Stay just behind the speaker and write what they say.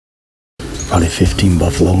Probably 15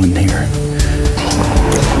 buffalo in here.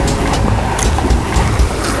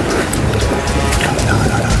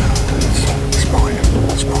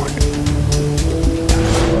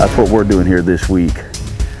 That's what we're doing here this week.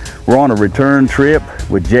 We're on a return trip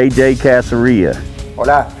with JJ Caceria.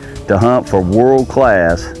 Hola. To hunt for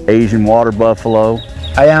world-class Asian water buffalo.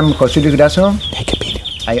 I am José Luis Grasso. Take a video.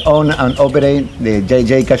 I own and operate the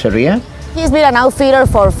JJ Caceria. He's been an outfitter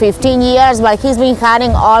for 15 years, but he's been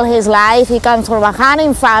hunting all his life. He comes from a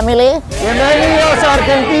hunting family. Bienvenidos a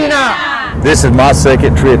Argentina! This is my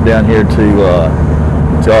second trip down here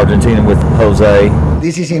to Argentina with Jose.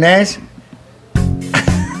 This is Inés.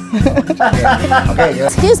 Okay.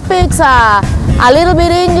 He speaks a little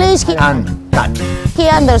bit English. And cat. He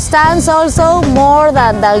understands also more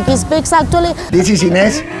than he speaks actually. This is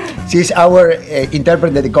Inés. She's our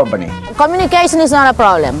interpreter of the company. Communication is not a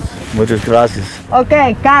problem. Muchas gracias.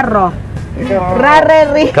 Ok, carro.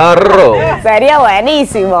 Carro. Sería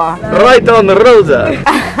buenísimo. Right on the rosa.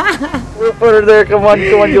 We'll put her there. Come on,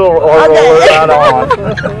 you'll roll her right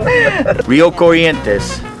on. Rio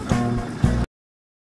Corrientes.